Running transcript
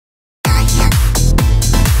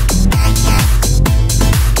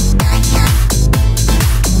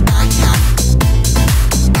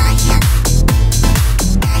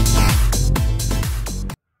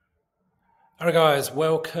Alright guys,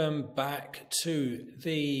 welcome back to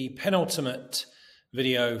the penultimate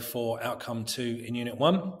video for Outcome 2 in Unit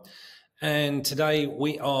 1. And today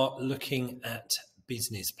we are looking at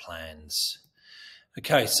business plans.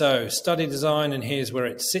 Okay, so study design, and here's where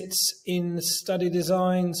it sits in study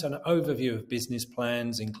design. So an overview of business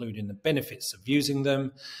plans, including the benefits of using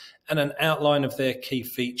them, and an outline of their key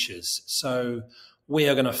features. So we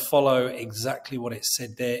are going to follow exactly what it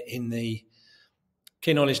said there in the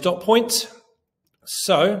key knowledge dot point.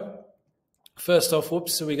 So first off,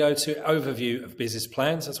 so we go to overview of business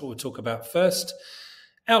plans. That's what we'll talk about first.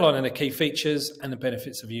 Outlining the key features and the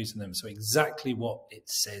benefits of using them. So exactly what it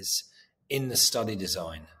says in the study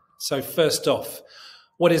design. So first off,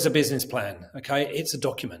 what is a business plan? Okay, it's a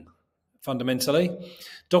document, fundamentally.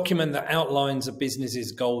 Document that outlines a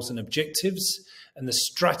business's goals and objectives and the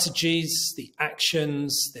strategies, the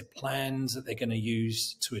actions, the plans that they're going to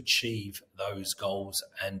use to achieve those goals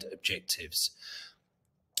and objectives.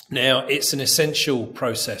 Now, it's an essential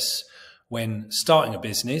process when starting a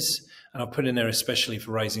business, and I'll put in there especially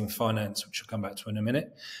for raising finance, which I'll come back to in a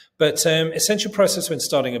minute. But essential process when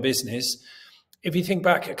starting a business. If you think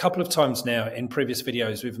back a couple of times now in previous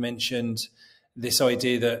videos, we've mentioned this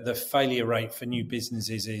idea that the failure rate for new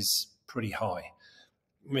businesses is pretty high.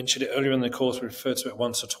 We mentioned it earlier in the course, we referred to it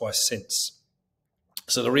once or twice since.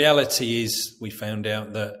 So the reality is we found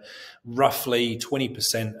out that roughly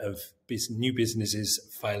 20% of new businesses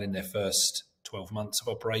fail in their first 12 months of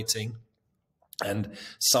operating, and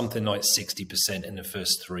something like 60% in the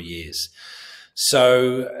first 3 years.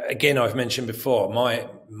 So again, I've mentioned before,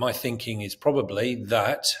 my thinking is probably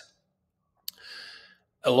that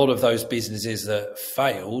a lot of those businesses that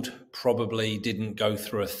failed probably didn't go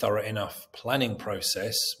through a thorough enough planning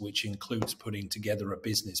process, which includes putting together a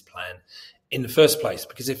business plan in the first place.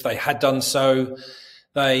 Because if they had done so,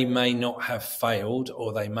 they may not have failed,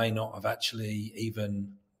 or they may not have actually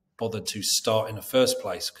even bothered to start in the first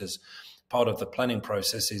place, because part of the planning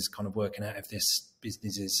process is kind of working out if this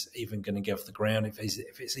business is even going to get off the ground, if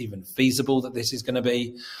it's even feasible that this is going to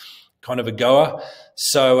be kind of a goer.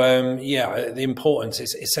 So yeah, the importance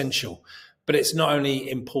is essential, but it's not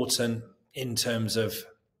only important in terms of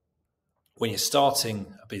when you're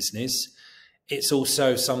starting a business, it's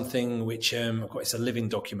also something which it's a living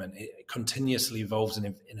document. It continuously evolves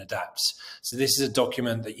and adapts. So this is a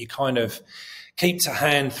document that you kind of keep to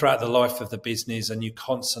hand throughout the life of the business, and you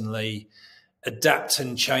constantly adapt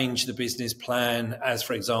and change the business plan. As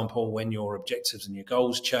for example, when your objectives and your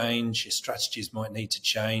goals change, your strategies might need to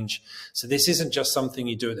change. So this isn't just something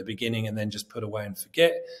you do at the beginning and then just put away and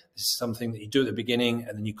forget. This is something that you do at the beginning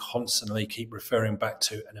and then you constantly keep referring back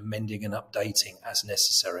to and amending and updating as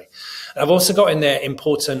necessary. And I've also got in there,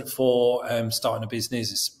 important for starting a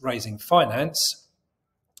business, is raising finance.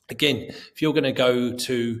 Again, if you're going to go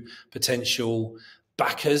to potential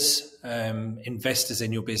backers, investors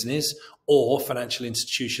in your business, or financial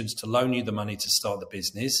institutions to loan you the money to start the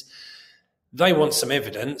business, they want some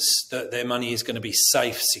evidence that their money is going to be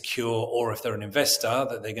safe, secure, or if they're an investor,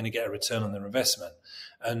 that they're going to get a return on their investment.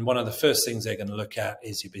 And one of the first things they're going to look at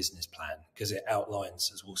is your business plan, because it outlines,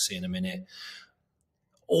 as we'll see in a minute,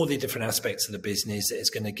 all the different aspects of the business. It's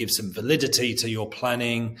going to give some validity to your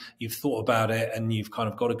planning. You've thought about it and you've kind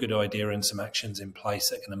of got a good idea and some actions in place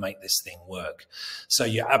that are going to make this thing work. So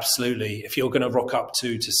you're absolutely, if you're going to rock up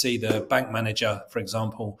to see the bank manager, for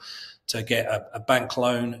example, to get a bank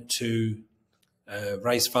loan to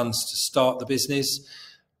raise funds to start the business,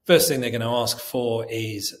 first thing they're going to ask for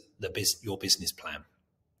is your business plan.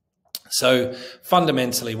 So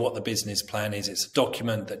fundamentally what the business plan is, it's a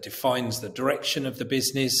document that defines the direction of the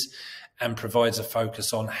business and provides a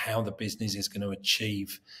focus on how the business is going to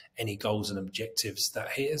achieve any goals and objectives that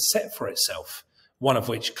it has set for itself, one of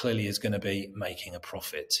which clearly is going to be making a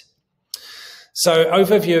profit. So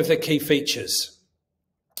overview of the key features.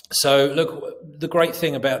 So look, the great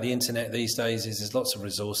thing about the internet these days is there's lots of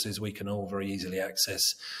resources we can all very easily access.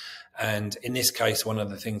 And in this case, one of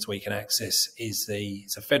the things we can access is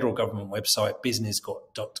it's a federal government website,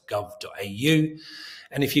 business.gov.au.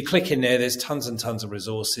 And if you click in there, there's tons and tons of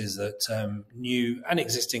resources that new and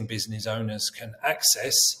existing business owners can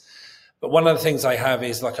access. But one of the things they have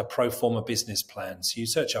is like a pro forma business plan. So you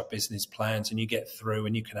search up business plans and you get through,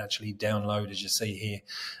 and you can actually download, as you see here,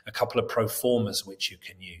 a couple of pro formas which you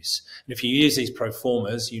can use. And if you use these pro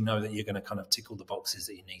formas, you know that you're going to kind of tick all the boxes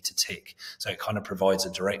that you need to tick. So it kind of provides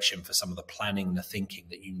a direction for some of the planning, the thinking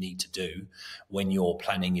that you need to do when you're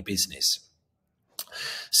planning your business.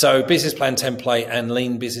 So business plan template and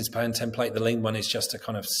lean business plan template. The lean one is just a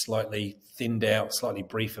kind of slightly thinned out, slightly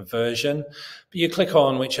briefer version. But you click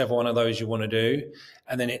on whichever one of those you want to do,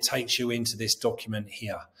 and then it takes you into this document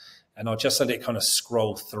here. and I'll just let it kind of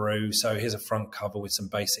scroll through. So here's a front cover with some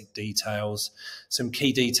basic details, some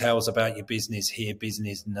key details about your business here,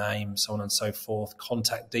 business name, so on and so forth,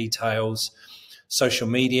 contact details, social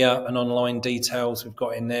media and online details we've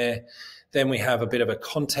got in there. Then we have a bit of a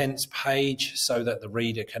contents page so that the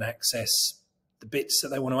reader can access the bits that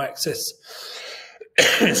they want to access,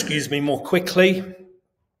 excuse me, more quickly.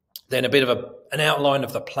 Then a bit of an outline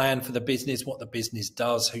of the plan for the business, what the business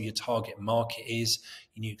does, who your target market is,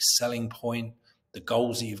 your unique selling point, the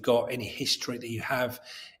goals that you've got, any history that you have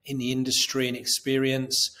in the industry and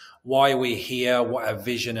experience, why we're here, what our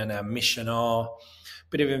vision and our mission are, a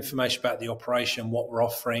bit of information about the operation, what we're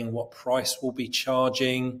offering, what price we'll be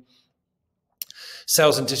charging,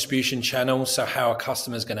 sales and distribution channels, so how a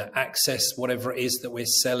customer is going to access whatever it is that we're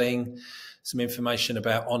selling, some information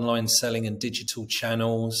about online selling and digital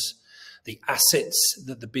channels, the assets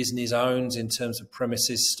that the business owns in terms of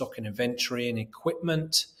premises, stock and inventory and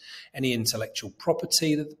equipment, any intellectual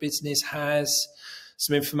property that the business has,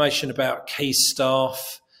 some information about key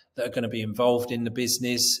staff that are going to be involved in the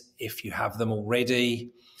business if you have them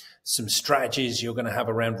already, some strategies you're going to have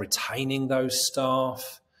around retaining those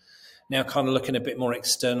staff. Now kind of looking a bit more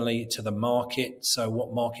externally to the market. So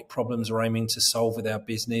what market problems we're aiming to solve with our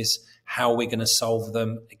business, how we're going to solve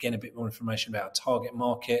them. Again, a bit more information about our target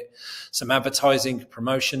market, some advertising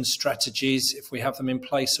promotion strategies if we have them in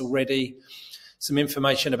place already, some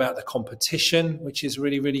information about the competition, which is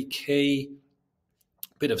really, really key.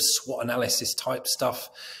 Bit of SWOT analysis type stuff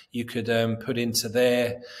you could put into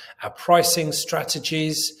there. Our pricing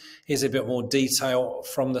strategies. Here's a bit more detail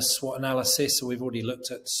from the SWOT analysis. So we've already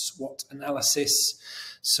looked at SWOT analysis.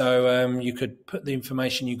 So you could put the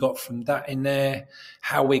information you got from that in there,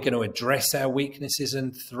 how we're going to address our weaknesses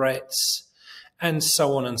and threats, and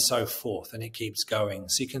so on and so forth. And it keeps going.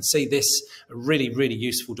 So you can see this, a really, really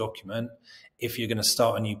useful document if you're going to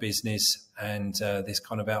start a new business, and this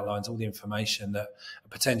kind of outlines all the information that a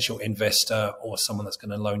potential investor or someone that's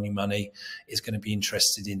going to loan you money is going to be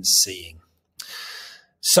interested in seeing.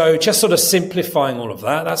 So just sort of simplifying all of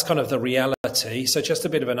that, that's kind of the reality. So just a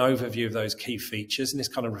bit of an overview of those key features, and this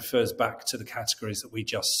kind of refers back to the categories that we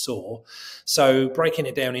just saw. So breaking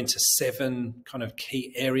it down into 7 kind of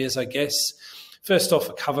key areas, I guess. First off,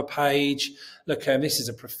 a cover page. Look, this is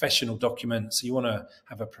a professional document, so you want to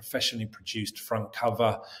have a professionally produced front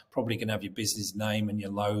cover. Probably going to have your business name and your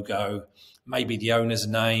logo, maybe the owner's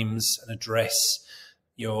names and address,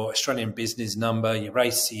 your Australian business number, your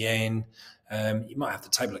ACN. You might have the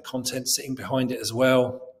table of contents sitting behind it as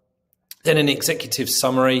well. Then an executive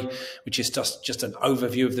summary, which is just an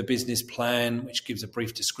overview of the business plan, which gives a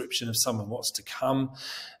brief description of some of what's to come,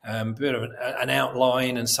 a bit of an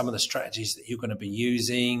outline and some of the strategies that you're going to be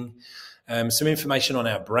using, some information on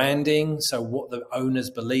our branding, so what the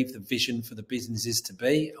owners believe the vision for the business is to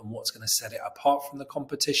be and what's going to set it apart from the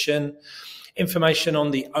competition, information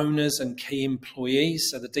on the owners and key employees,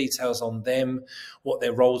 so the details on them, what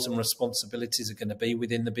their roles and responsibilities are going to be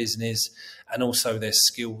within the business, and also their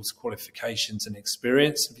skills, qualifications and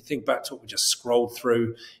experience. If you think back to what we just scrolled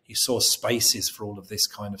through, you saw spaces for all of this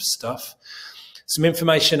kind of stuff. Some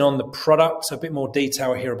information on the products, a bit more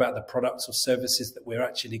detail here about the products or services that we're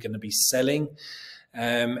actually going to be selling,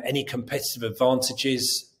 any competitive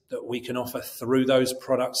advantages that we can offer through those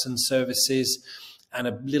products and services, and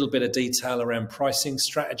a little bit of detail around pricing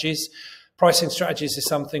strategies. Pricing strategies is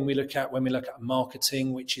something we look at when we look at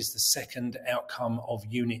marketing, which is the second outcome of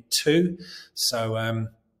Unit 2. So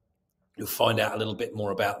you'll find out a little bit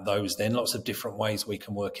more about those then. Lots of different ways we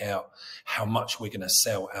can work out how much we're going to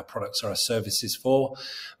sell our products or our services for.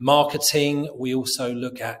 Marketing, we also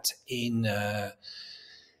look at in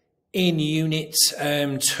Unit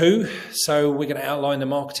 2. So we're going to outline the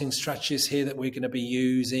marketing strategies here that we're going to be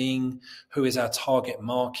using, who is our target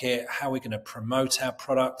market, how we're going to promote our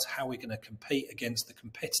product, how we're going to compete against the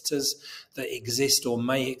competitors that exist or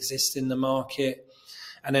may exist in the market.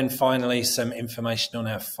 And then finally, some information on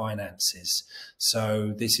our finances.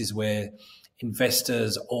 So this is where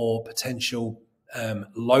investors or potential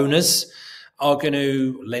loaners are going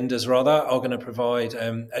to, lenders rather, are going to provide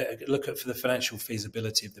a look at for the financial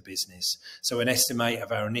feasibility of the business. So an estimate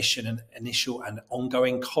of our initial and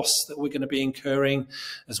ongoing costs that we're going to be incurring,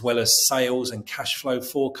 as well as sales and cash flow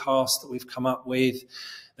forecasts that we've come up with.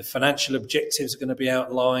 The financial objectives are going to be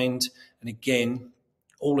outlined. And again,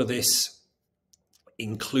 all of this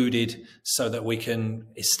included so that we can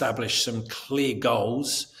establish some clear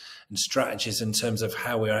goals and strategies in terms of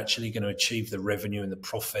how we're actually going to achieve the revenue and the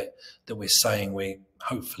profit that we're saying we're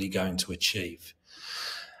hopefully going to achieve.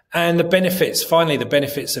 And the benefits, finally, the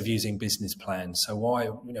benefits of using business plans. So why,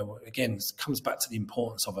 again, it comes back to the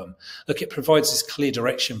importance of them. Look, it provides this clear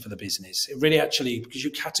direction for the business. It really actually, because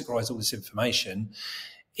you categorize all this information,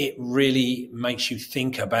 it really makes you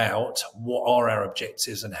think about what are our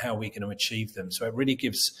objectives and how we're going to achieve them. So it really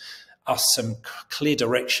gives us some clear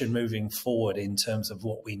direction moving forward in terms of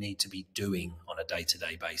what we need to be doing on a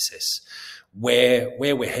day-to-day basis, where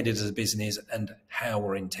we're headed as a business and how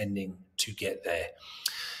we're intending to get there.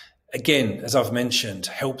 Again, as I've mentioned,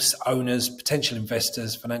 helps owners, potential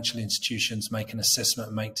investors, financial institutions make an assessment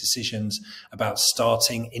and make decisions about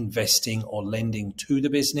starting, investing or lending to the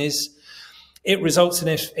business. It results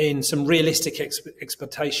in some realistic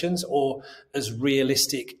expectations, or as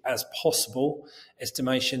realistic as possible,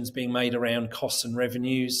 estimations being made around costs and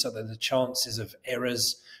revenues so that the chances of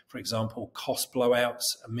errors, for example, cost blowouts,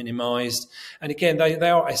 are minimised. And again,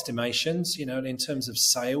 they are estimations, in terms of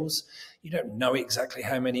sales. You don't know exactly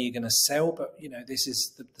how many you're going to sell, but this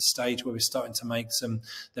is the stage where we're starting to make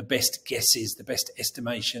the best guesses, the best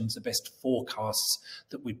estimations, the best forecasts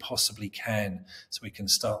that we possibly can, so we can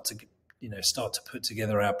start to put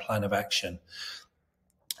together our plan of action.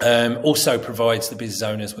 Also provides the business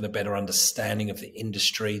owners with a better understanding of the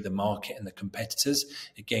industry, the market and the competitors.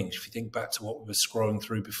 Again, if you think back to what we were scrolling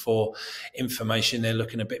through before, information, they're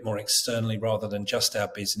looking a bit more externally rather than just our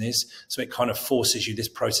business. So it kind of this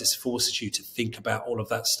process forces you to think about all of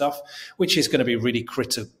that stuff, which is going to be really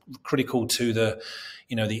critical to the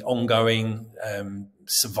ongoing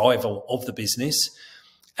survival of the business.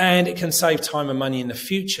 And it can save time and money in the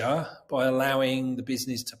future by allowing the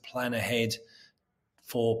business to plan ahead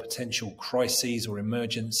for potential crises or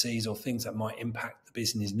emergencies or things that might impact the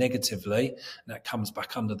business negatively. And that comes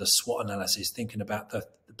back under the SWOT analysis, thinking about the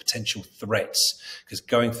potential threats, because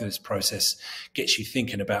going through this process gets you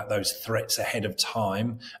thinking about those threats ahead of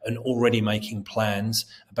time and already making plans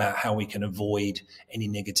about how we can avoid any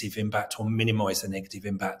negative impact or minimize the negative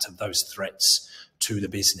impact of those threats to the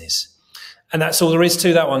business. And that's all there is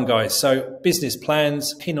to that one, guys. So business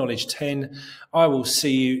plans, key knowledge 10. I will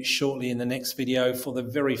see you shortly in the next video for the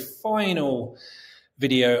very final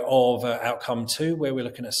video of outcome 2, where we're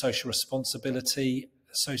looking at social responsibility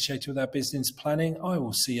associated with our business planning. I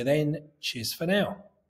will see you then. Cheers for now.